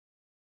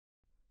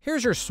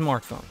Here's your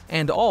smartphone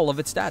and all of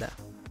its data.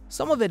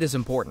 Some of it is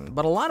important,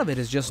 but a lot of it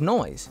is just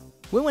noise.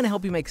 We want to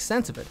help you make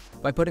sense of it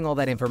by putting all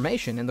that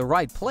information in the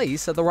right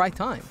place at the right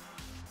time.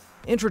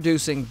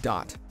 Introducing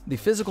Dot, the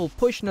physical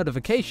push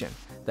notification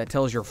that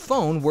tells your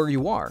phone where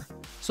you are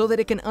so that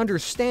it can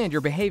understand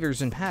your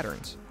behaviors and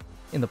patterns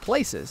in the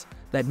places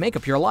that make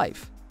up your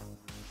life.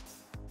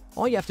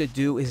 All you have to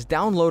do is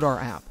download our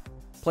app,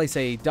 place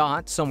a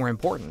dot somewhere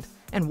important,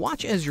 and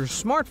watch as your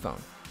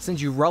smartphone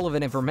sends you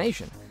relevant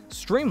information,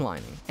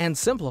 streamlining and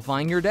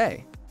simplifying your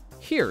day.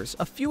 Here's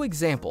a few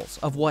examples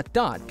of what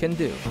Dot can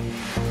do.